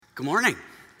Good morning.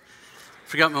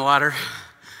 Forgot my water.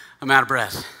 I'm out of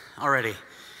breath already.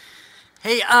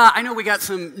 Hey, I know we got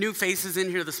some new faces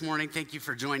in here this morning. Thank you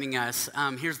for joining us.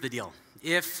 Here's the deal.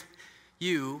 If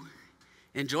you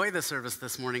enjoy the service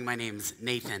this morning, my name's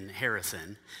Nathan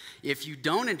Harrison. If you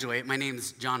don't enjoy it, my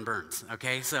name's John Burns.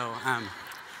 Okay, so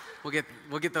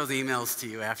we'll get those emails to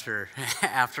you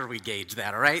after we gauge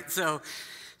that. All right. So,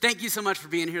 thank you so much for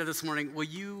being here this morning. Will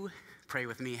you pray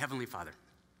with me, Heavenly Father?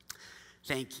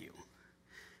 Thank you.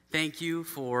 Thank you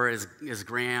for, as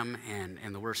Graham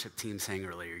and the worship team sang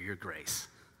earlier, your grace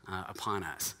upon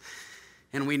us.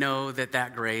 And we know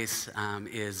that grace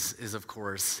is, of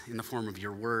course, in the form of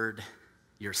your word,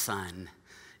 your son,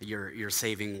 your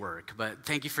saving work. But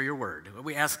thank you for your word.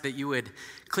 We ask that you would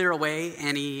clear away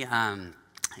any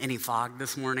fog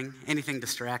this morning, anything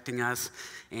distracting us.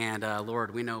 And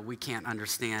Lord, we know we can't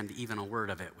understand even a word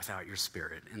of it without your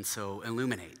Spirit. And so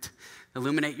illuminate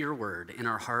your word in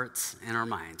our hearts and our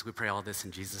minds. We pray all this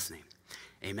in Jesus' name.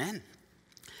 Amen.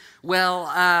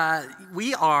 Well,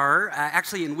 we are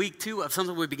actually in week 2 of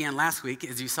something we began last week,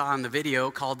 as you saw in the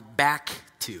video, called Back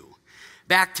To.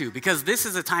 Back to, because this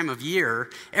is a time of year,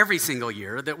 every single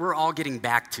year, that we're all getting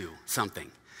back to something.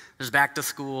 There's back to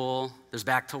school, there's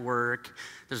back to work,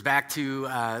 there's back to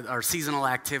our seasonal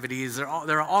activities. There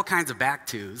are all kinds of back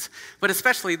tos, but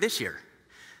especially this year,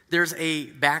 there's a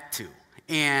back to.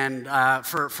 And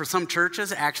for some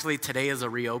churches, actually today is a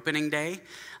reopening day.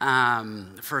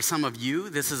 For some of you,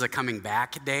 this is a coming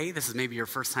back day. This is maybe your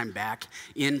first time back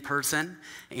in person.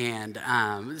 And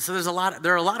so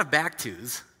there are a lot of back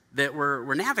tos that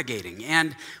we're navigating.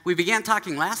 And we began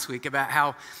talking last week about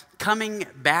how coming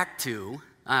back to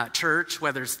church,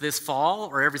 whether it's this fall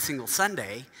or every single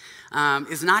Sunday,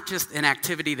 is not just an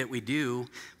activity that we do,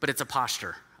 but it's a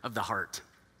posture of the heart.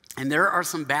 And there are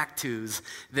some back tos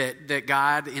that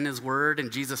God in his word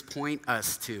and Jesus point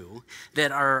us to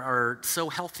that are so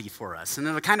healthy for us. And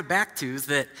they're the kind of back tos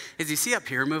that, as you see up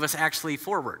here, move us actually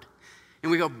forward.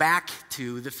 And we go back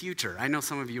to the future. I know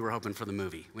some of you were hoping for the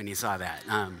movie when you saw that.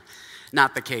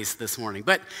 Not the case this morning.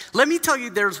 But let me tell you,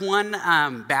 there's one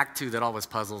back to that always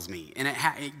puzzles me. And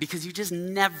because you just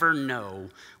never know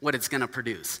what it's going to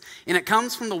produce. And it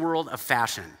comes from the world of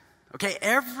fashion. Okay,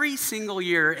 every single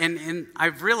year, and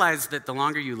I've realized that the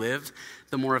longer you live,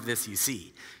 the more of this you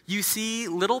see. You see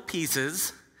little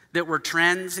pieces that were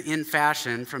trends in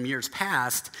fashion from years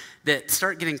past that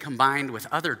start getting combined with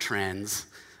other trends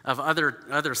of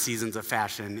other seasons of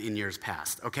fashion in years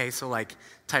past. Okay, so like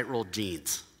tight-rolled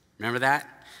jeans. Remember that?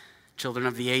 Children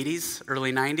of the 80s,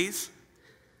 early 90s?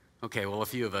 Okay, well, a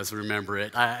few of us remember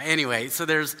it. Anyway, so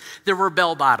there were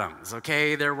bell bottoms,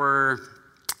 okay? There were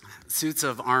suits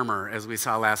of armor, as we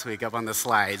saw last week up on the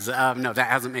slides. No, that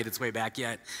hasn't made its way back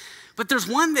yet. But there's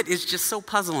one that is just so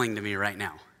puzzling to me right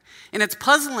now. And it's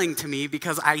puzzling to me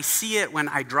because I see it when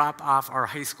I drop off our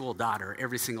high school daughter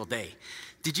every single day.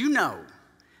 Did you know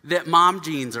that mom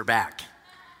jeans are back?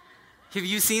 Have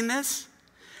you seen this?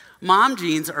 Mom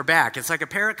jeans are back. It's like a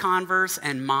pair of Converse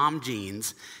and mom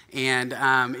jeans. And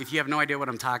if you have no idea what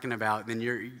I'm talking about, then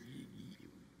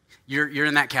you're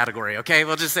in that category, okay?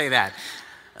 We'll just say that.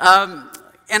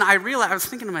 And I was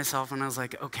thinking to myself, and I was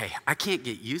like, okay, I can't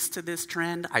get used to this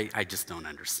trend. I just don't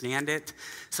understand it.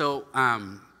 So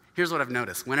here's what I've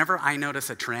noticed. Whenever I notice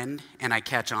a trend and I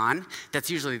catch on, that's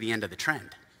usually the end of the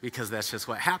trend, because that's just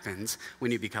what happens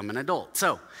when you become an adult.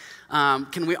 So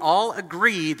can we all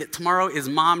agree that tomorrow is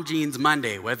Mom Jeans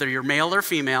Monday, whether you're male or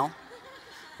female?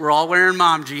 We're all wearing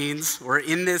mom jeans. We're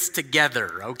in this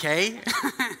together, okay?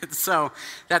 So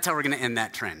that's how we're going to end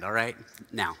that trend, all right?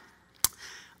 Now,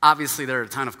 obviously, there are a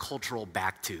ton of cultural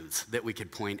back-tos that we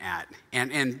could point at,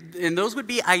 and those would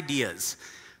be ideas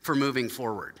for moving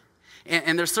forward.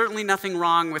 And there's certainly nothing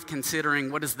wrong with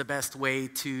considering what is the best way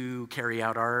to carry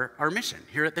out our mission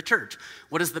here at the church.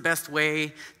 What is the best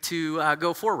way to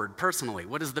go forward personally?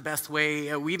 What is the best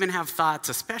way? We even have thoughts,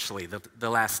 especially the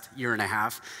last year and a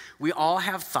half. We all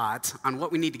have thoughts on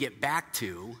what we need to get back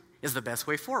to is the best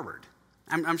way forward.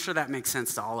 I'm sure that makes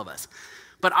sense to all of us.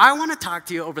 But I want to talk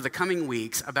to you over the coming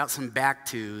weeks about some back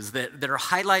tos that are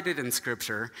highlighted in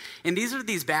Scripture. And these are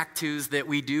these back tos that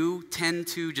we do tend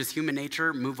to, just human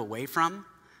nature, move away from.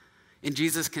 And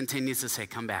Jesus continues to say,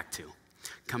 come back to.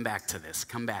 Come back to this.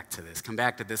 Come back to this. Come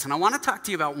back to this. And I want to talk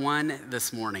to you about one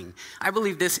this morning. I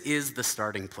believe this is the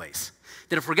starting place.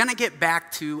 That if we're going to get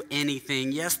back to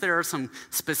anything, yes, there are some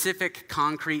specific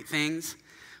concrete things.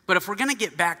 But if we're going to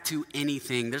get back to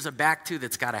anything, there's a back to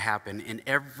that's got to happen in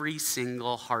every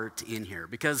single heart in here.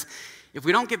 Because if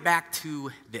we don't get back to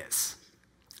this,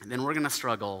 then we're going to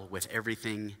struggle with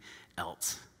everything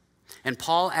else. And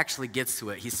Paul actually gets to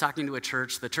it. He's talking to a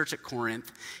church, the church at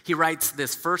Corinth. He writes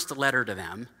this first letter to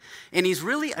them, and he's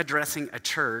really addressing a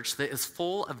church that is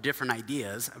full of different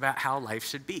ideas about how life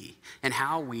should be and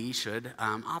how we should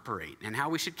operate and how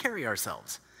we should carry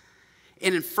ourselves.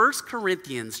 And in 1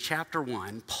 Corinthians chapter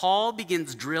 1, Paul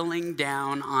begins drilling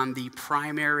down on the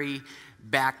primary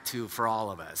back to for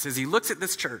all of us. As he looks at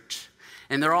this church,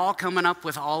 and they're all coming up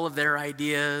with all of their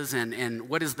ideas and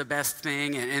what is the best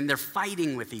thing, and they're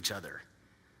fighting with each other.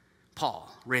 Paul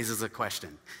raises a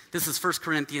question. This is 1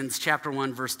 Corinthians chapter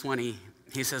 1, verse 20.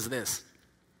 He says this,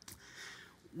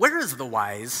 "Where is the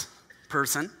wise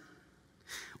person?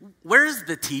 Where is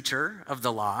the teacher of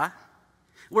the law?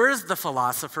 Where is the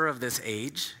philosopher of this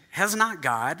age? Has not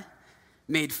God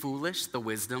made foolish the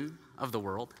wisdom of the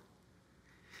world?"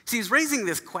 See, he's raising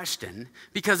this question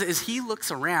because as he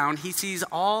looks around, he sees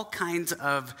all kinds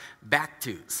of back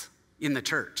tos in the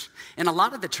church. And a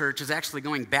lot of the church is actually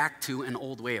going back to an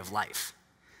old way of life,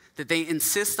 that they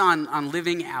insist on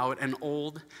living out an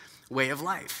old way of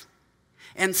life.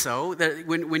 And so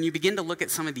when you begin to look at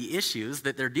some of the issues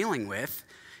that they're dealing with,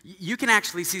 you can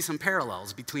actually see some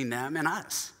parallels between them and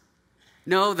us.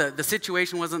 No, the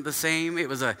situation wasn't the same. It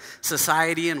was a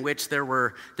society in which there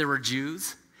were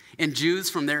Jews. And Jews,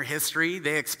 from their history,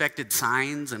 they expected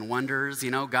signs and wonders.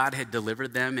 God had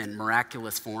delivered them in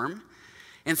miraculous form.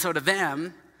 And so to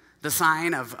them, the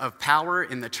sign of power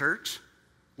in the church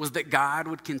was that God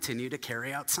would continue to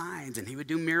carry out signs, and he would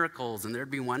do miracles, and there'd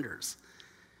be wonders.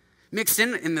 Mixed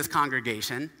in this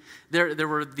congregation, there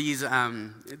were these,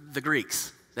 the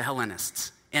Greeks, the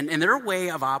Hellenists. And their way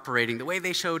of operating, the way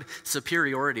they showed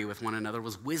superiority with one another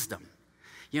was wisdom.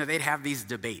 They'd have these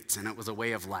debates, and it was a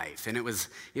way of life. And it was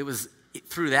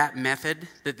through that method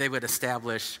that they would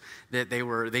establish that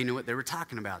they knew what they were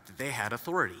talking about, that they had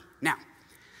authority. Now,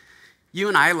 you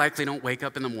and I likely don't wake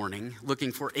up in the morning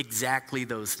looking for exactly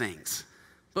those things,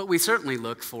 but we certainly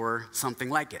look for something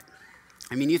like it.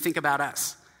 You think about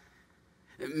us.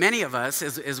 Many of us,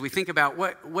 as we think about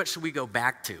what should we go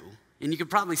back to, and you can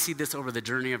probably see this over the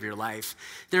journey of your life,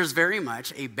 there's very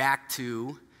much a back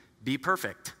to be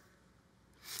perfect.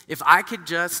 If I could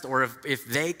just, or if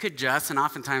they could just, and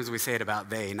oftentimes we say it about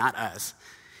they, not us,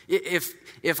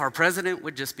 if our president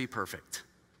would just be perfect,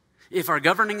 if our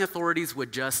governing authorities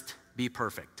would just be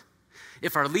perfect,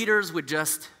 if our leaders would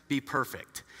just be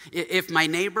perfect, if my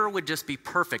neighbor would just be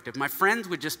perfect, if my friends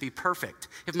would just be perfect,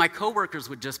 if my coworkers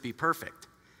would just be perfect.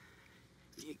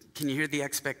 Can you hear the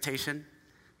expectation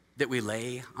that we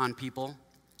lay on people?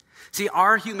 See,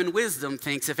 our human wisdom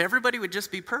thinks if everybody would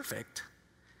just be perfect,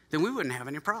 then we wouldn't have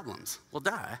any problems. Well,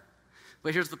 duh.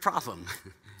 But here's the problem.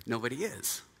 Nobody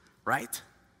is, right?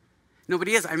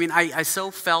 Nobody is. I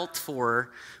so felt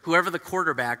for whoever the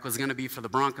quarterback was going to be for the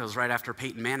Broncos right after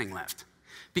Peyton Manning left.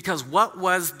 Because what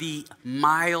was the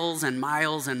miles and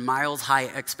miles and miles high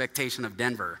expectation of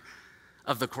Denver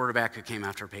of the quarterback who came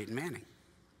after Peyton Manning?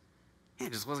 He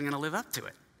just wasn't going to live up to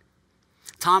it.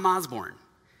 Tom Osborne,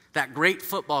 that great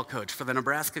football coach for the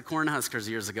Nebraska Cornhuskers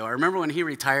years ago. I remember when he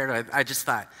retired, I just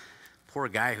thought, poor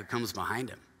guy who comes behind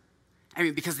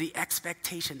him. Because the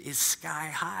expectation is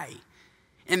sky high.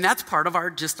 And that's part of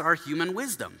our human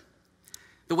wisdom.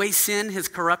 The way sin has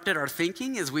corrupted our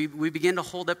thinking is we begin to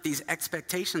hold up these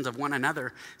expectations of one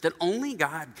another that only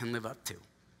God can live up to.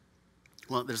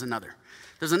 Well, there's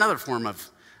another form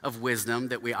of wisdom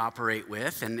that we operate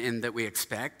with and that we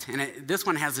expect. And this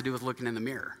one has to do with looking in the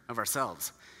mirror of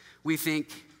ourselves. We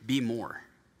think, be more.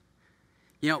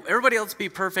 Everybody else be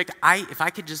perfect. If I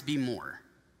could just be more.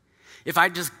 If I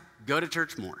just go to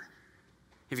church more.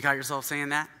 Have you caught yourself saying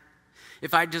that?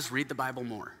 If I just read the Bible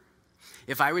more.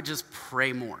 If I would just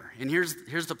pray more. And here's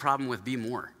the problem with be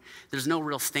more. There's no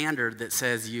real standard that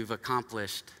says you've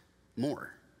accomplished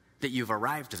more, that you've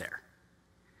arrived there.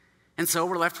 And so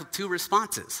we're left with two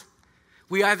responses.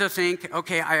 We either think,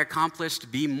 okay, I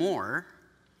accomplished be more,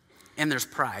 and there's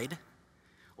pride,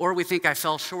 or we think I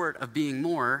fell short of being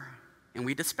more, and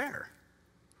we despair.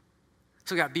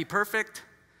 So we got be perfect,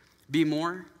 be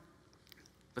more,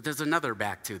 but there's another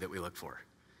back to that we look for,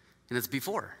 and it's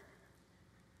before.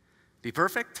 Be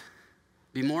perfect,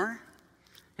 be more,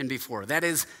 and before. That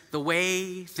is the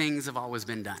way things have always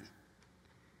been done.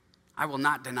 I will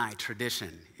not deny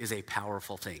tradition is a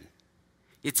powerful thing.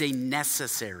 It's a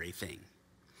necessary thing.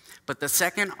 But the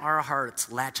second our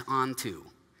hearts latch onto,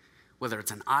 whether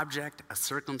it's an object, a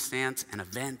circumstance, an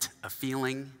event, a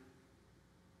feeling,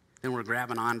 then we're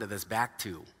grabbing onto this back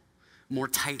to more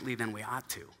tightly than we ought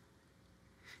to.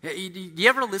 You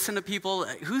ever listen to people?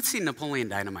 Who's seen Napoleon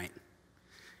Dynamite?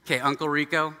 Okay, Uncle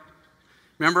Rico.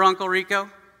 Remember Uncle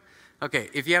Rico? Okay,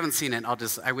 if you haven't seen it,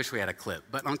 I wish we had a clip.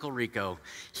 But Uncle Rico,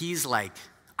 he's like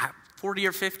 40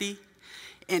 or 50,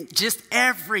 and just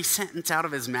every sentence out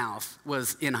of his mouth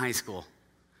was in high school.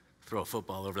 Throw a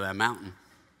football over that mountain.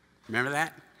 Remember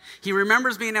that? He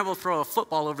remembers being able to throw a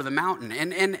football over the mountain.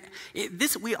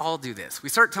 We all do this. We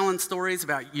start telling stories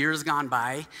about years gone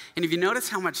by, and if you notice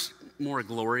how much more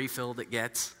glory-filled it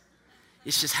gets,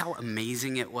 it's just how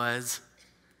amazing it was.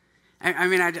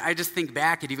 I just think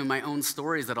back at even my own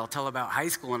stories that I'll tell about high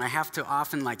school, and I have to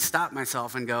often stop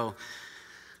myself and go,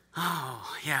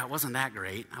 oh, yeah, it wasn't that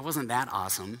great. I wasn't that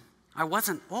awesome.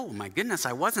 Oh my goodness,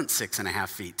 I wasn't 6.5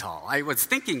 feet tall.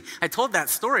 I told that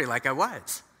story like I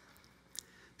was.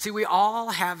 See, we all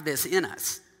have this in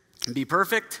us. Be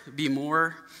perfect, be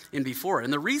more, and be for.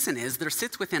 And the reason is there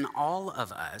sits within all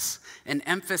of us an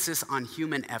emphasis on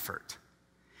human effort.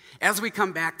 As we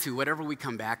come back to whatever we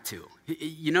come back to,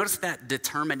 you notice that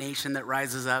determination that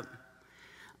rises up?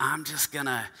 I'm just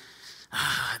gonna,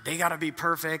 they gotta be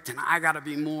perfect and I gotta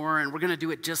be more and we're gonna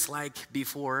do it just like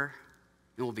before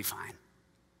and we'll be fine.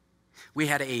 We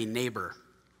had a neighbor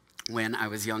when I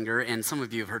was younger, and some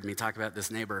of you have heard me talk about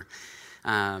this neighbor.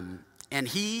 And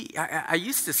I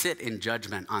used to sit in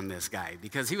judgment on this guy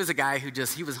because he was a guy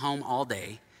he was home all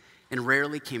day and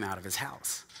rarely came out of his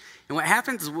house. And what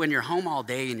happens when you're home all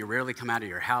day and you rarely come out of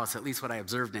your house, at least what I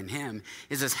observed in him,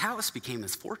 is his house became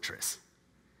his fortress.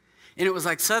 And it was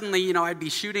like suddenly, I'd be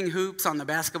shooting hoops on the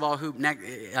basketball hoop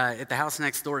at the house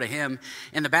next door to him,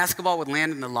 and the basketball would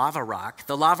land in the lava rock.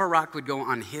 The lava rock would go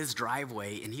on his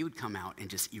driveway, and he would come out and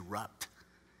just erupt.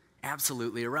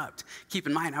 Absolutely erupt. Keep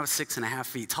in mind, I was 6.5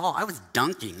 feet tall. I was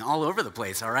dunking all over the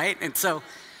place, all right?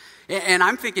 And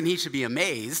I'm thinking he should be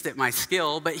amazed at my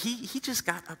skill, but he just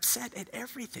got upset at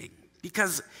everything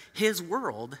because his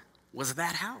world was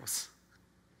that house.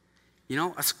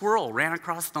 A squirrel ran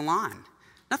across the lawn.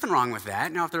 Nothing wrong with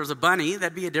that. Now, if there was a bunny,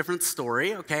 that'd be a different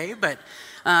story, okay? But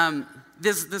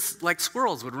this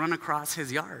squirrels would run across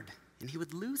his yard, and he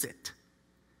would lose it.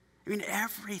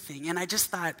 Everything. And I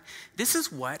just thought, this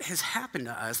is what has happened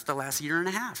to us the last year and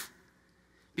a half.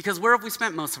 Because where have we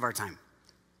spent most of our time?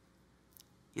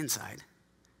 Inside.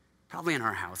 Probably in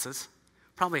our houses.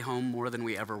 Probably home more than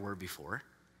we ever were before.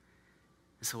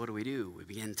 And so what do? We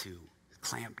begin to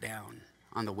clamp down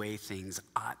on the way things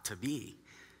ought to be.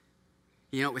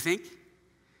 You know what we think?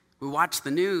 We watch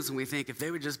the news and we think if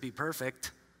they would just be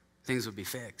perfect, things would be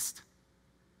fixed.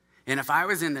 And if I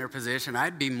was in their position,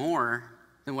 I'd be more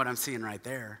than what I'm seeing right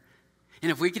there.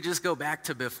 And if we could just go back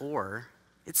to before,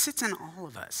 it sits in all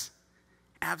of us.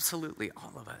 Absolutely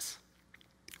all of us.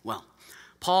 Well,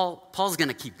 Paul's going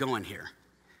to keep going here.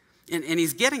 And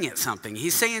he's getting at something.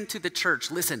 He's saying to the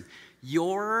church, listen,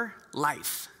 your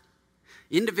life,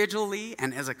 individually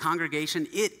and as a congregation,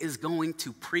 it is going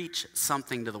to preach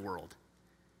something to the world.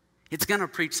 It's going to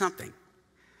preach something.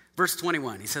 Verse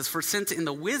 21, he says, for since in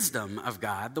the wisdom of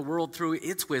God, the world through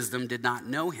its wisdom did not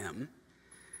know him,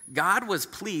 God was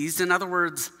pleased. In other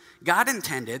words, God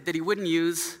intended that he wouldn't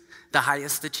use the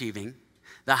highest achieving,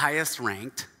 the highest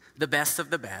ranked, the best of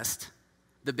the best,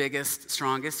 the biggest,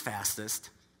 strongest, fastest.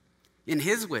 In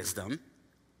his wisdom,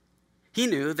 he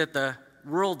knew that the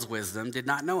world's wisdom did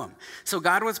not know him. So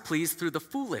God was pleased through the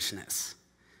foolishness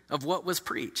of what was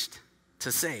preached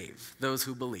to save those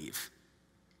who believe.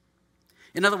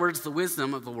 In other words, the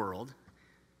wisdom of the world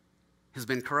has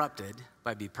been corrupted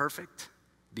by be perfect,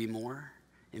 be more,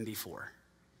 and be for.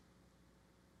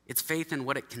 It's faith in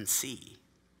what it can see.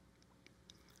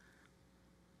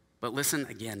 But listen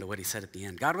again to what he said at the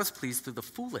end. God was pleased through the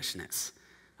foolishness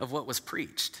of what was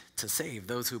preached to save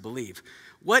those who believe.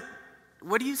 What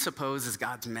do you suppose is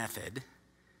God's method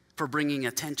for bringing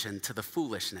attention to the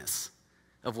foolishness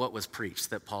of what was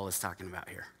preached that Paul is talking about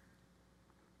here?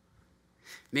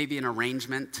 Maybe an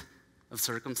arrangement of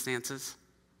circumstances?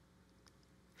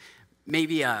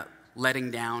 Maybe a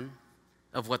letting down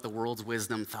of what the world's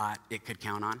wisdom thought it could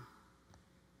count on?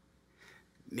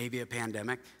 Maybe a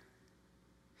pandemic?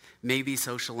 Maybe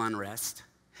social unrest?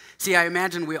 See, I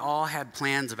imagine we all had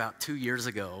plans about 2 years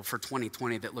ago for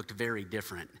 2020 that looked very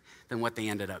different than what they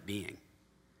ended up being,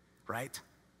 right?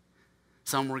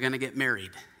 Some were going to get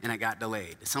married, and it got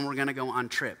delayed. Some were going to go on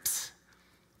trips,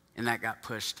 and that got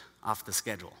pushed off the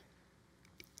schedule.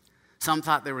 Some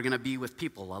thought they were going to be with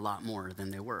people a lot more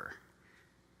than they were,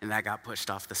 and that got pushed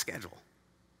off the schedule,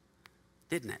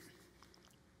 didn't it?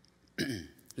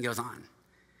 He goes on.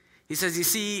 He says, you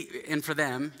see, and for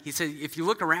them, he said, if you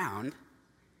look around,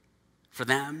 for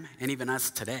them and even us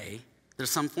today, there's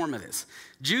some form of this.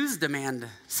 Jews demand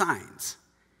signs,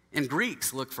 and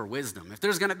Greeks look for wisdom. If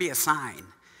there's going to be a sign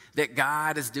that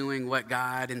God is doing what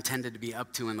God intended to be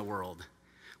up to in the world,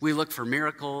 We look for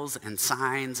miracles and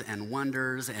signs and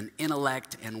wonders and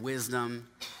intellect and wisdom.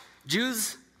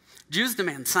 Jews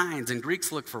demand signs and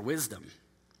Greeks look for wisdom.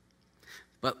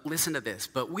 But listen to this,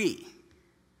 but we,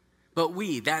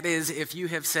 that is, if you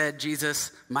have said,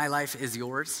 Jesus, my life is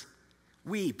yours,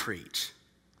 we preach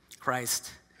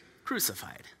Christ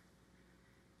crucified.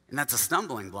 And that's a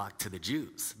stumbling block to the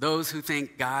Jews. Those who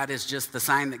think God is just the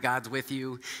sign that God's with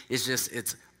you,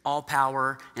 it's all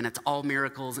power and it's all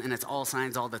miracles and it's all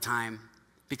signs all the time,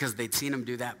 because they'd seen him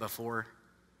do that before.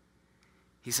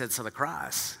 He said, so the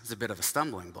cross is a bit of a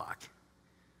stumbling block,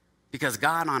 because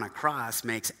God on a cross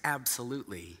makes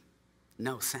absolutely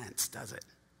no sense, does it?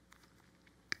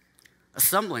 A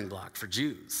stumbling block for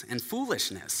Jews and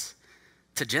foolishness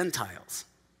to Gentiles.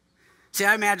 See,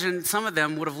 I imagine some of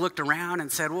them would have looked around and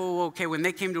said, whoa, okay, when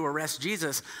they came to arrest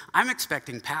Jesus, I'm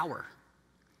expecting power.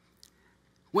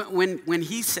 When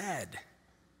he said,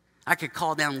 I could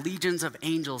call down legions of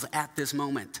angels at this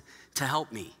moment to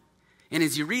help me. And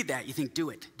as you read that, you think, do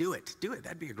it.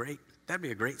 That'd be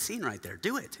a great scene right there.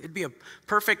 Do it. It'd be a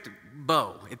perfect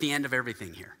bow at the end of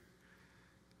everything here.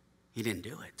 He didn't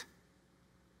do it.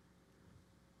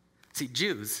 See,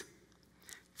 Jews,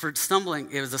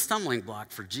 it was a stumbling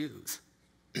block for Jews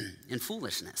and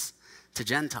foolishness to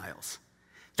Gentiles.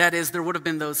 That is, there would have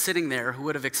been those sitting there who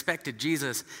would have expected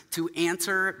Jesus to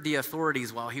answer the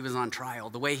authorities while he was on trial,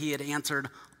 the way he had answered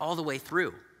all the way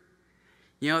through.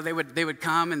 You know, they would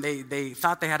come and they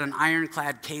thought they had an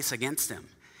ironclad case against him,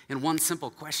 and one simple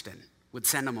question would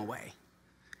send him away.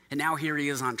 And now here he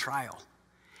is on trial.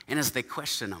 And as they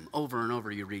question him over and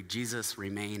over, you read, Jesus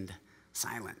remained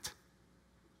silent.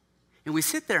 And we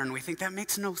sit there and we think that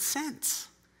makes no sense.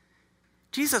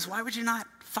 Jesus, why would you not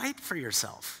fight for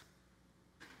yourself?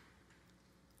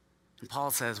 And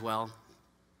Paul says, well,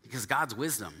 because God's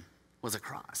wisdom was a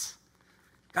cross.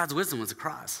 God's wisdom was a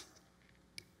cross.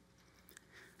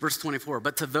 Verse 24,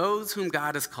 but to those whom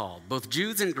God has called, both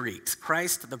Jews and Greeks,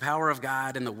 Christ, the power of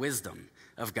God and the wisdom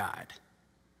of God.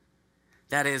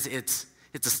 That is, it's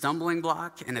a stumbling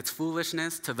block and it's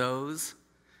foolishness to those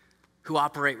who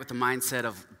operate with the mindset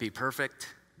of be perfect,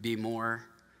 be more,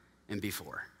 and be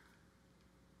for.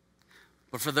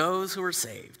 But for those who are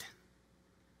saved,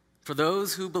 for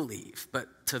those who believe, but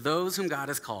to those whom God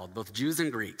has called, both Jews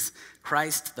and Greeks,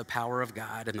 Christ, the power of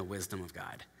God and the wisdom of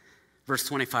God. Verse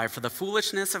 25, for the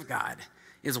foolishness of God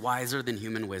is wiser than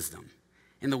human wisdom,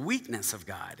 and the weakness of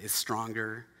God is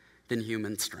stronger than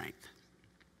human strength.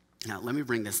 Now, let me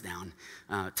bring this down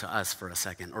to us for a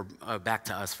second, or back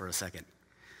to us for a second.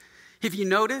 Have you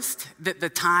noticed that the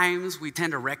times we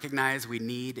tend to recognize we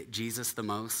need Jesus the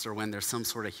most are when there's some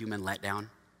sort of human letdown?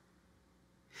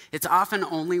 It's often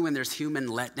only when there's human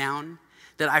letdown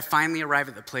that I finally arrive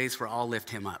at the place where I'll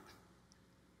lift him up.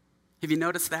 Have you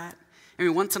noticed that? I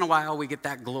mean, once in a while we get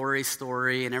that glory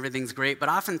story and everything's great, but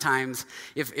oftentimes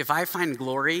if I find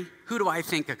glory, who do I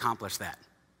think accomplished that?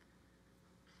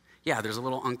 Yeah, there's a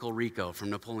little Uncle Rico from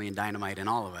Napoleon Dynamite in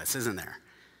all of us, isn't there?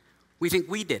 We think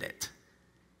we did it.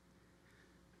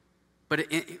 But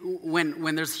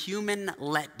when there's human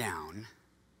letdown,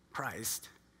 Christ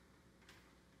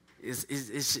is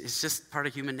just part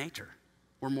of human nature.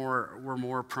 We're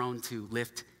more prone to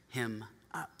lift him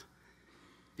up,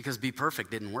 because be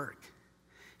perfect didn't work,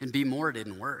 and be more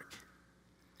didn't work,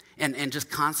 and just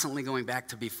constantly going back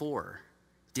to before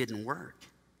didn't work,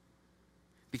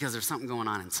 because there's something going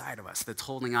on inside of us that's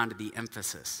holding on to the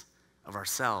emphasis of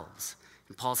ourselves.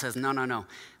 And Paul says, no.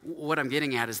 What I'm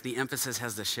getting at is the emphasis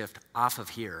has to shift off of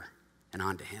here and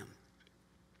onto him.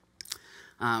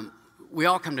 We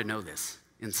all come to know this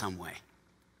in some way.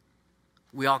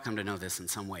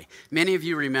 Many of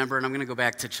you remember, and I'm going to go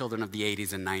back to children of the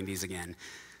 80s and 90s again,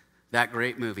 that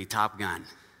great movie, Top Gun.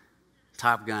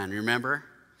 Top Gun, remember?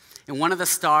 And one of the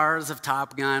stars of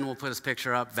Top Gun, we'll put his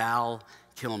picture up, Val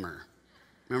Kilmer.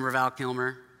 Remember Val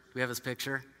Kilmer? Do we have his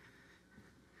picture?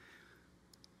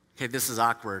 Okay, this is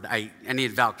awkward. I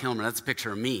need Val Kilmer. That's a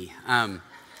picture of me.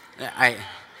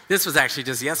 This was actually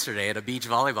just yesterday at a beach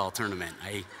volleyball tournament.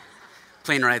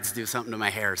 Plane rides do something to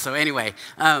my hair. So anyway,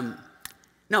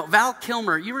 no, Val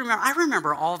Kilmer, I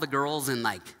remember all the girls in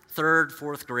like 3rd,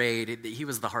 4th grade. He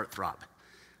was the heartthrob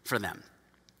for them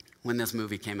when this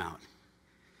movie came out.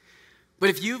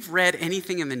 But if you've read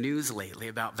anything in the news lately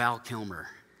about Val Kilmer,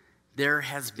 there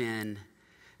has been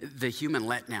the human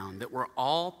letdown that we're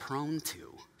all prone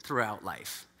to throughout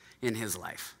life, in his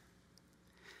life.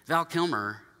 Val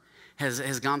Kilmer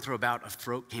has gone through a bout of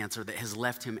throat cancer that has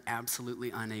left him absolutely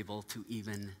unable to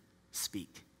even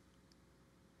speak.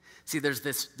 See, there's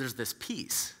this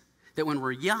piece that when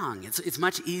we're young, it's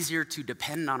much easier to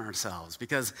depend on ourselves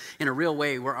because in a real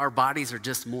way, our bodies are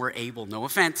just more able. No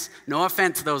offense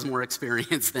to those more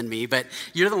experienced than me, but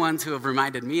you're the ones who have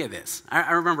reminded me of this.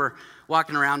 I remember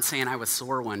walking around saying I was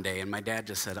sore one day, and my dad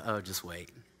just said, oh, just wait.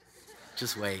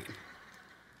 Just wait.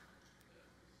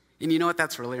 And you know what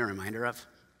that's really a reminder of?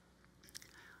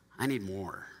 I need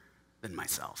more than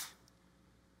myself.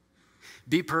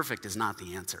 Be perfect is not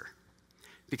the answer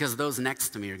because those next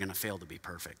to me are going to fail to be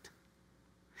perfect.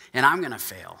 And I'm going to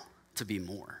fail to be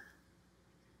more.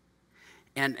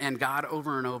 And God,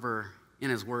 over and over in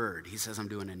his word, he says, I'm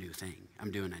doing a new thing.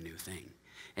 I'm doing a new thing.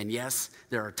 And yes,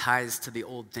 there are ties to the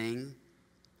old thing,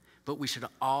 but we should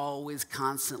always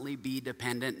constantly be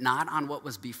dependent, not on what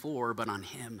was before, but on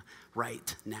him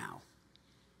right now.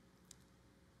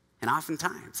 And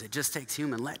oftentimes, it just takes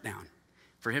human letdown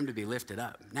for him to be lifted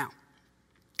up. Now,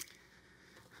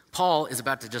 Paul is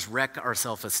about to just wreck our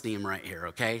self-esteem right here,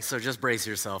 okay? So just brace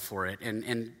yourself for it.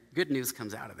 And good news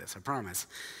comes out of this, I promise.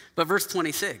 But verse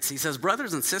 26, he says,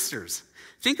 brothers and sisters,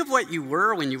 think of what you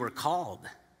were when you were called.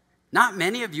 Not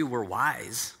many of you were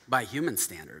wise by human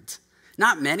standards.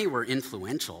 Not many were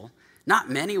influential. Not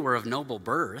many were of noble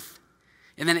birth.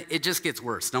 And then it just gets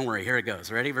worse. Don't worry, here it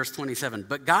goes. Ready? Verse 27,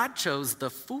 but God chose the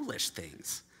foolish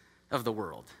things of the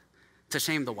world to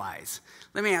shame the wise.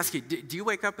 Let me ask you, do you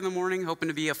wake up in the morning hoping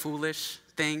to be a foolish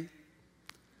thing?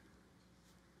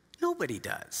 Nobody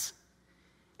does.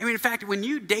 I mean, in fact, when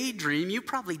you daydream, you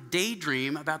probably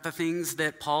daydream about the things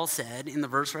that Paul said in the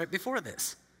verse right before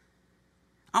this.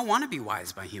 I want to be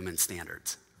wise by human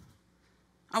standards.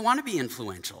 I want to be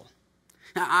influential.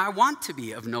 Now, I want to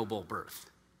be of noble birth.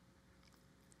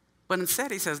 But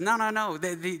instead he says, no.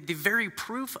 The very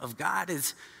proof of God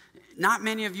is not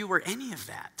many of you were any of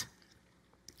that.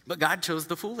 But God chose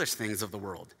the foolish things of the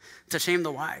world to shame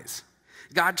the wise.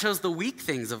 God chose the weak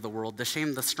things of the world to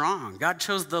shame the strong. God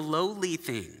chose the lowly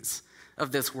things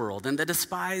of this world and the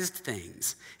despised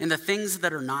things and the things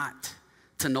that are not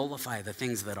to nullify the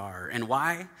things that are. And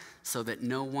why? So that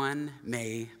no one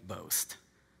may boast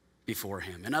before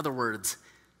him. In other words,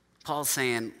 Paul's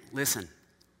saying, listen,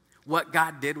 what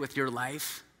God did with your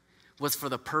life was for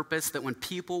the purpose that when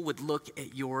people would look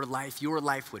at your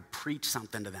life would preach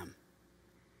something to them.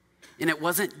 And it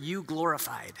wasn't you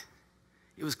glorified.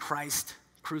 It was Christ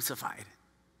crucified.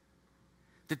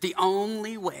 That the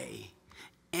only way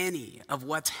any of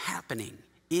what's happening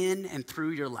in and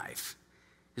through your life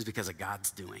is because of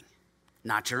God's doing,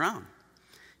 not your own.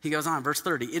 He goes on, verse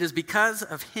 30, it is because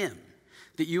of him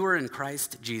that you are in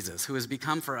Christ Jesus, who has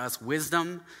become for us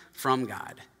wisdom from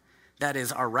God. That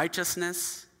is our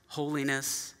righteousness,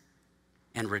 holiness,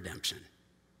 and redemption.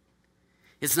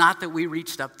 It's not that we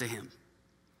reached up to him.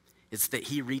 It's that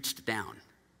he reached down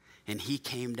and he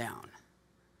came down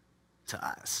to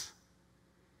us.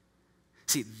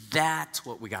 See, that's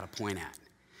what we got to point at.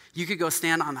 You could go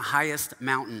stand on the highest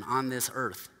mountain on this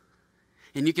earth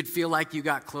and you could feel like you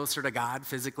got closer to God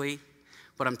physically,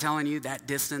 but I'm telling you that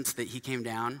distance that he came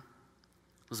down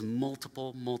was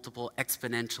multiple,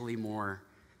 exponentially more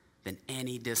than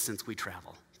any distance we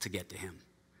travel to get to him.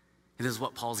 And this is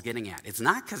what Paul's getting at. It's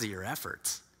not because of your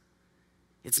efforts.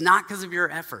 It's not because of your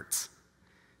efforts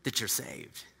that you're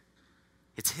saved.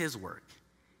 It's his work.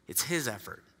 It's his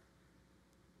effort.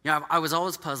 You know, I was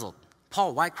always puzzled.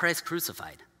 Paul, why Christ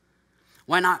crucified?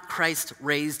 Why not Christ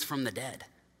raised from the dead?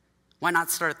 Why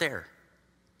not start there?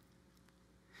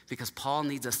 Because Paul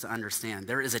needs us to understand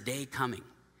there is a day coming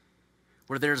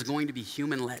where there's going to be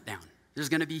human letdown. There's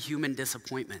going to be human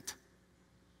disappointment.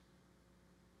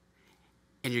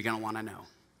 And you're going to want to know,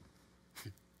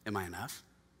 am I enough?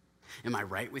 Am I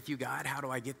right with you, God? How do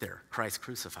I get there? Christ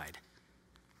crucified.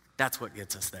 That's what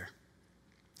gets us there.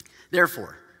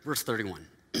 Therefore, verse 31,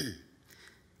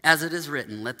 as it is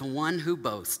written, let the one who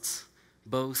boasts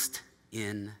boast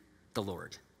in the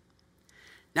Lord.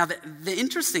 Now, the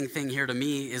interesting thing here to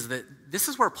me is that this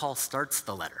is where Paul starts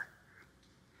the letter.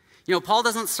 You know, Paul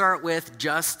doesn't start with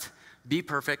just be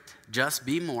perfect, just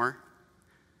be more,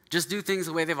 just do things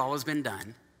the way they've always been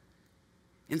done.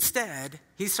 Instead,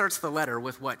 he starts the letter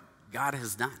with what God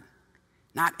has done,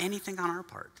 not anything on our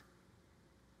part.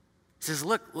 He says,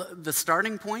 look, the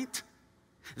starting point,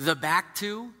 the back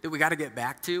to that we got to get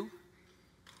back to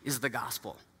is the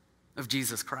gospel of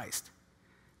Jesus Christ.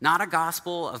 Not a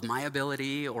gospel of my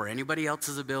ability or anybody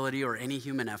else's ability or any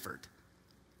human effort,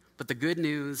 but the good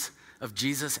news of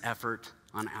Jesus' effort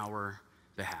on our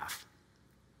behalf.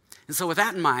 And so with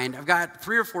that in mind, I've got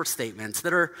 3 or 4 statements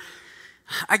that are,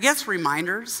 I guess,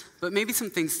 reminders, but maybe some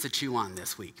things to chew on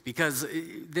this week. Because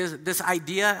this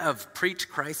idea of preach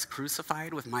Christ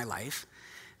crucified with my life,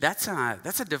 that's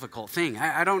a difficult thing.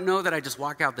 I don't know that I just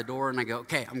walk out the door and I go,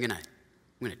 okay, I'm gonna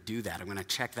do that. I'm gonna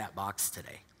check that box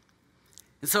today.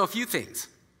 And so a few things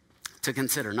to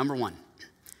consider. Number one,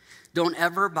 don't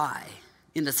ever buy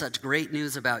into such great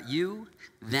news about you,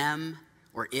 them,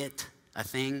 or it, a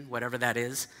thing, whatever that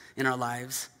is in our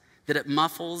lives, that it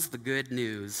muffles the good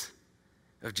news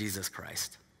of Jesus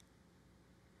Christ.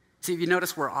 See, if you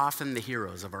notice, we're often the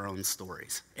heroes of our own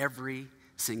stories, every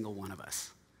single one of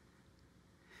us.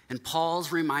 And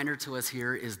Paul's reminder to us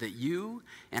here is that you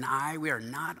and I, we are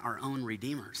not our own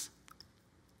redeemers.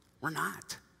 We're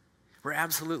not. We're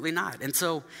absolutely not. And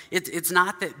so it's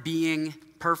not that being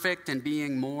perfect and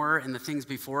being more and the things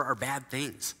before are bad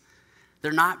things.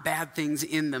 They're not bad things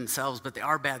in themselves, but they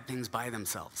are bad things by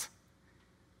themselves,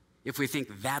 if we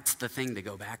think that's the thing to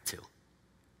go back to.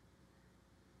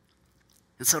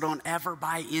 And so don't ever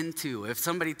buy into, if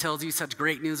somebody tells you such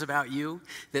great news about you,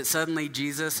 that suddenly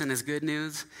Jesus and his good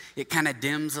news, it kind of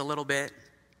dims a little bit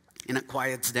and it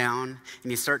quiets down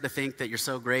and you start to think that you're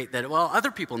so great that, well,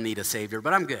 other people need a savior,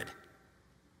 but I'm good.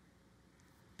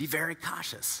 Be very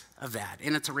cautious of that.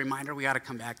 And it's a reminder we ought to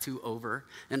come back to over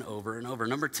and over and over.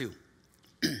 Number two,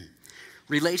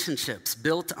 relationships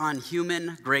built on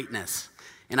human greatness.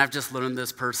 And I've just learned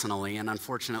this personally and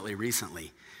unfortunately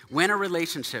recently. When a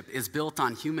relationship is built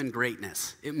on human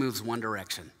greatness, it moves one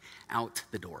direction, out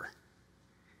the door.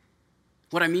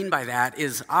 What I mean by that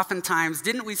is oftentimes,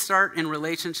 didn't we start in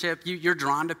relationship, you're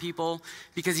drawn to people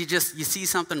because you see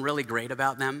something really great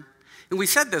about them? And we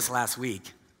said this last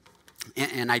week,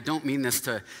 and I don't mean this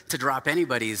to drop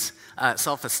anybody's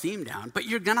self-esteem down, but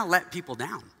you're gonna let people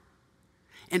down.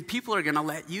 And people are gonna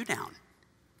let you down.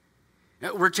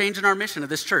 We're changing our mission of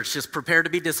this church, just prepare to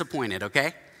be disappointed,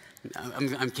 okay?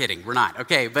 I'm kidding, we're not,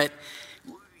 okay? But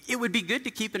it would be good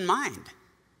to keep in mind.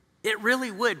 It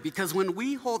really would, because when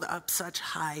we hold up such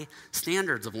high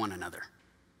standards of one another,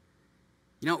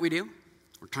 you know what we do?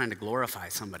 We're trying to glorify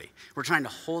somebody. We're trying to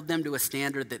hold them to a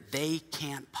standard that they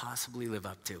can't possibly live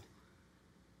up to.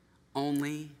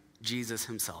 Only Jesus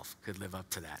himself could live up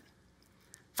to that.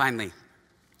 Finally,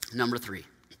 number three,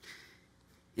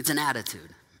 it's an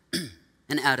attitude.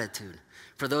 An attitude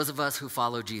for those of us who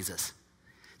follow Jesus.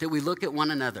 That we look at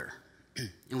one another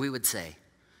and we would say,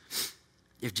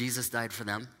 if Jesus died for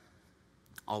them,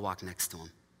 I'll walk next to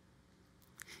him.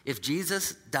 If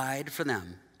Jesus died for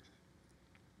them,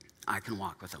 I can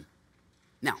walk with him.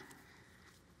 Now,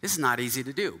 this is not easy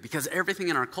to do because everything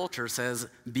in our culture says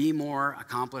be more,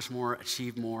 accomplish more,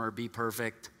 achieve more, be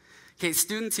perfect. Okay,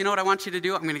 students, you know what I want you to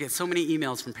do? I'm going to get so many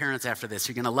emails from parents after this.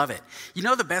 You're going to love it. You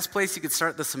know the best place you could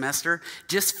start the semester?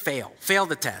 Just fail. Fail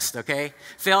the test, okay?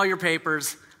 Fail your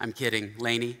papers. I'm kidding,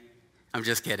 Lainey. I'm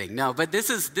just kidding. No, but this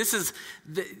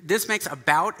makes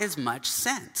about as much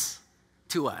sense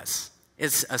to us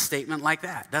as a statement like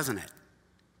that, doesn't it?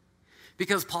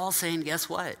 Because Paul's saying, guess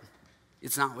what?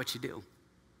 It's not what you do.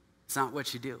 It's not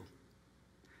what you do.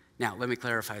 Now, let me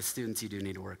clarify, students, you do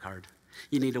need to work hard.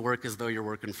 You need to work as though you're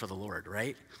working for the Lord,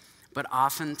 right? But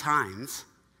oftentimes,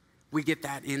 we get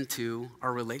that into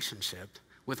our relationship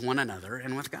with one another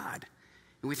and with God.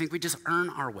 And we think we just earn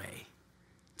our way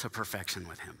to perfection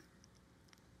with him.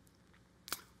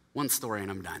 One story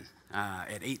and I'm done.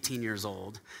 At 18 years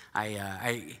old,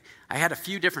 I had a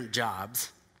few different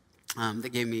jobs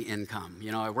that gave me income.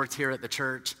 You know, I worked here at the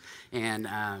church and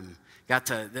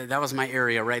that was my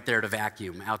area right there to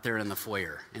vacuum out there in the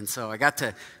foyer. And so I got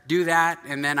to do that.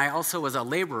 And then I also was a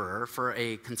laborer for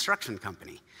a construction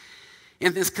company.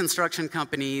 And this construction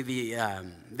company,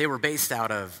 they were based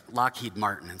out of Lockheed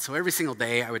Martin. And so every single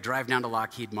day I would drive down to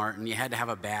Lockheed Martin. You had to have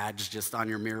a badge just on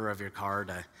your mirror of your car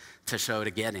to show to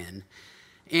get in.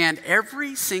 And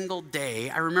every single day,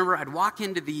 I remember I'd walk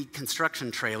into the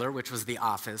construction trailer, which was the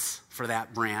office for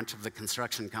that branch of the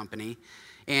construction company.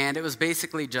 And it was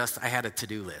basically just, I had a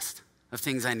to-do list of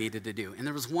things I needed to do. And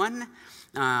there was one,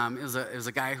 it was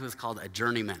a guy who was called a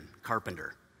journeyman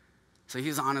carpenter. So he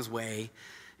was on his way,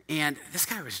 and this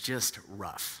guy was just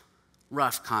rough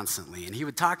constantly. And he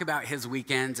would talk about his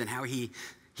weekends and how he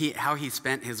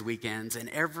spent his weekends. And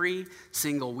every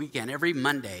single weekend, every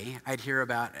Monday, I'd hear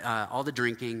about all the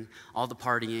drinking, all the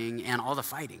partying, and all the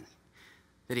fighting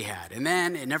that he had. And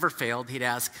then it never failed. He'd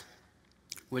ask,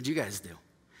 what'd you guys do?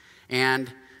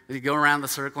 And we'd go around the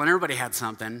circle, and everybody had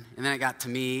something. And then it got to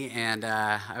me, and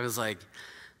I was like,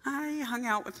 I hung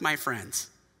out with my friends.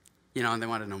 You know, and they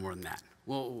wanted to know more than that.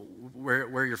 Well, where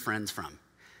are your friends from?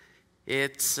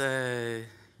 It's a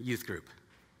youth group.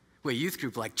 Wait, youth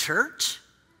group like church?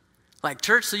 Like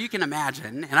church, so you can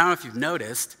imagine, and I don't know if you've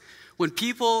noticed, when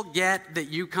people get that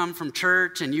you come from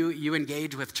church and you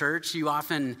engage with church, you're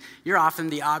often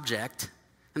the object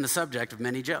and the subject of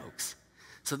many jokes.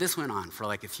 So this went on for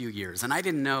like a few years, and I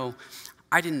didn't know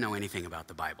anything about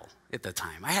the Bible at the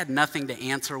time. I had nothing to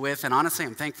answer with, and honestly,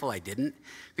 I'm thankful I didn't,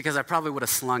 because I probably would have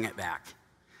slung it back.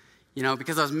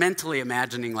 Because I was mentally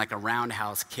imagining like a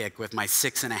roundhouse kick with my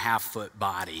 6.5-foot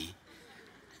body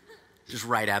just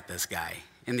right at this guy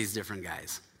and these different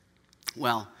guys.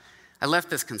 Well, I left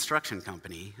this construction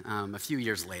company a few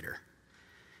years later.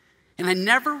 And I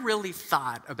never really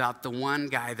thought about the one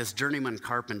guy, this journeyman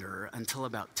carpenter, until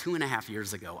about 2.5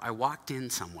 years ago. I walked in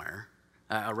somewhere,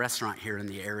 a restaurant here in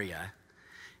the area,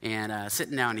 and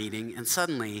sitting down eating, and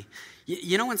suddenly,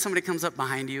 you know when somebody comes up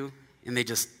behind you and they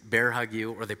just bear hug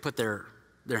you, or they put their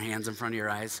hands in front of your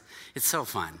eyes? It's so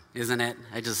fun, isn't it?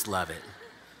 I just love it.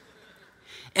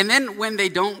 And then when they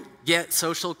don't get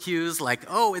social cues like,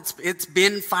 oh, it's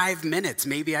been 5 minutes,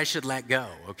 maybe I should let go,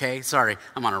 okay? Sorry,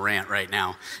 I'm on a rant right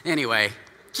now. Anyway,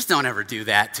 just don't ever do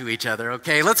that to each other,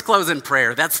 okay? Let's close in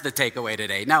prayer. That's the takeaway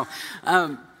today. Now,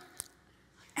 and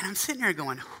I'm sitting there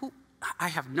going, I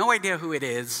have no idea who it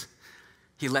is.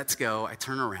 He lets go. I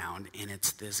turn around, and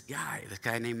it's this guy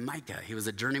named Micah. He was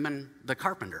a journeyman, the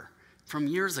carpenter, from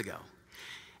years ago.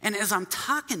 And as I'm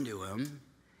talking to him,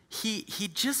 he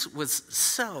just was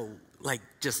so,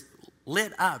 just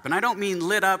lit up. And I don't mean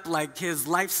lit up like his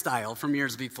lifestyle from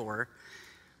years before,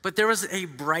 but there was a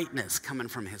brightness coming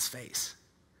from his face.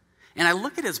 And I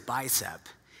look at his bicep,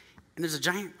 and there's a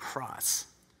giant cross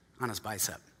on his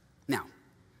bicep. Now,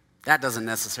 that doesn't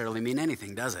necessarily mean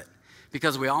anything, does it?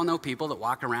 Because we all know people that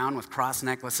walk around with cross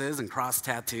necklaces and cross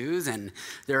tattoos, and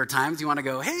there are times you want to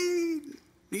go, hey,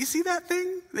 do you see that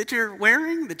thing that you're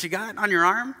wearing, that you got on your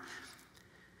arm?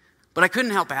 But I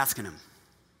couldn't help asking him,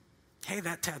 hey,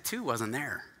 that tattoo wasn't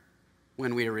there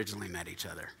when we originally met each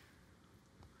other.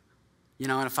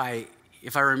 And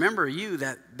if I remember you,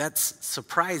 that's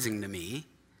surprising to me,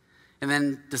 and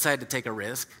then decide to take a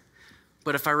risk.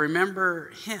 But if I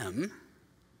remember him,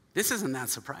 this isn't that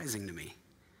surprising to me.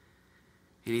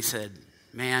 And he said,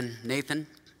 man, Nathan,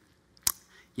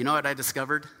 you know what I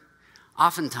discovered?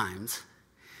 Oftentimes,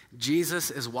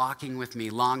 Jesus is walking with me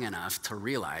long enough to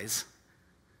realize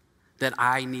that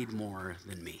I need more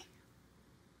than me.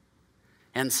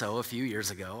 And so a few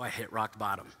years ago, I hit rock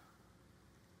bottom.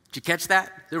 Did you catch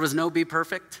that? There was no be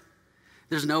perfect.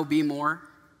 There's no be more.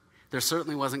 There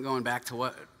certainly wasn't going back to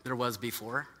what there was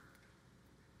before.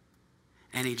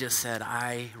 And he just said,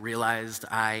 I realized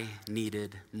I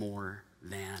needed more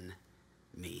than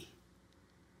me.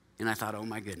 And I thought, oh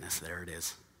my goodness, there it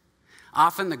is.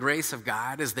 Often the grace of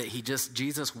God is that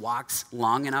Jesus walks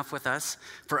long enough with us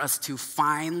for us to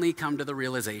finally come to the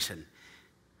realization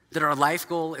that our life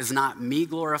goal is not me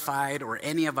glorified or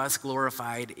any of us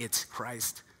glorified, it's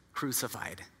Christ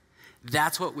crucified.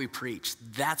 That's what we preach.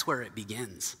 That's where it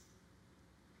begins.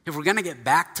 If we're going to get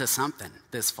back to something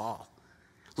this fall,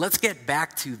 let's get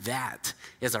back to that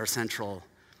as our central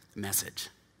message.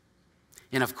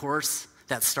 And of course,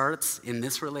 that starts in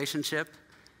this relationship,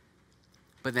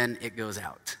 but then it goes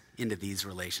out into these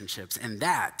relationships. And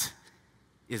that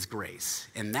is grace.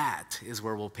 And that is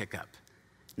where we'll pick up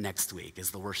next week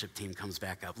as the worship team comes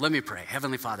back up. Let me pray.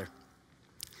 Heavenly Father,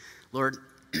 Lord,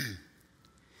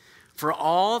 for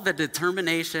all the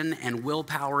determination and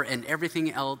willpower and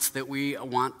everything else that we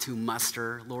want to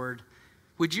muster, Lord,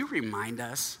 would you remind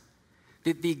us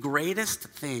that the greatest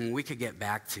thing we could get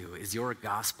back to is your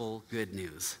gospel good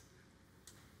news?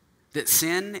 That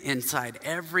sin inside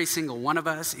every single one of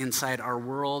us, inside our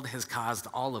world, has caused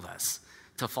all of us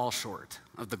to fall short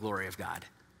of the glory of God.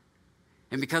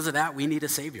 And because of that, we need a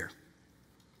Savior.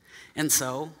 And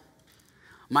so,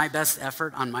 my best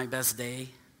effort on my best day,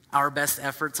 our best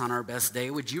efforts on our best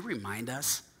day, would you remind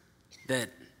us that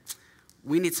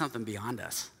we need something beyond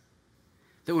us?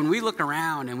 That when we look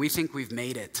around and we think we've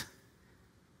made it,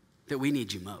 that we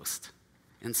need you most.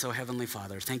 And so, Heavenly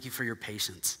Father, thank you for your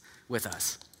patience with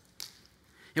us.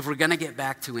 If we're going to get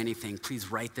back to anything, please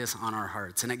write this on our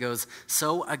hearts. And it goes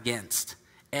so against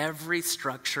every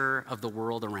structure of the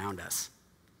world around us.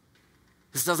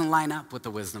 This doesn't line up with the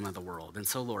wisdom of the world. And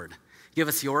so, Lord, give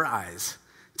us your eyes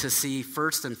to see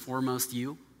first and foremost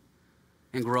you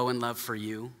and grow in love for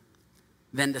you,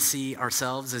 then to see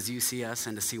ourselves as you see us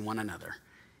and to see one another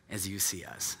as you see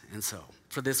us. And so,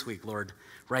 for this week, Lord,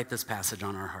 write this passage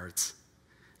on our hearts.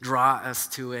 Draw us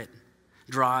to it.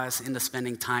 Draw us into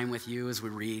spending time with you as we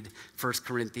read 1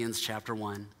 Corinthians chapter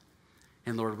 1.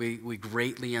 And Lord, we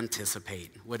greatly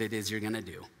anticipate what it is you're going to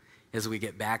do as we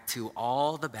get back to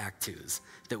all the back twos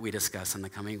that we discuss in the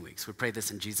coming weeks. We pray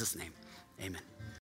this in Jesus' name. Amen.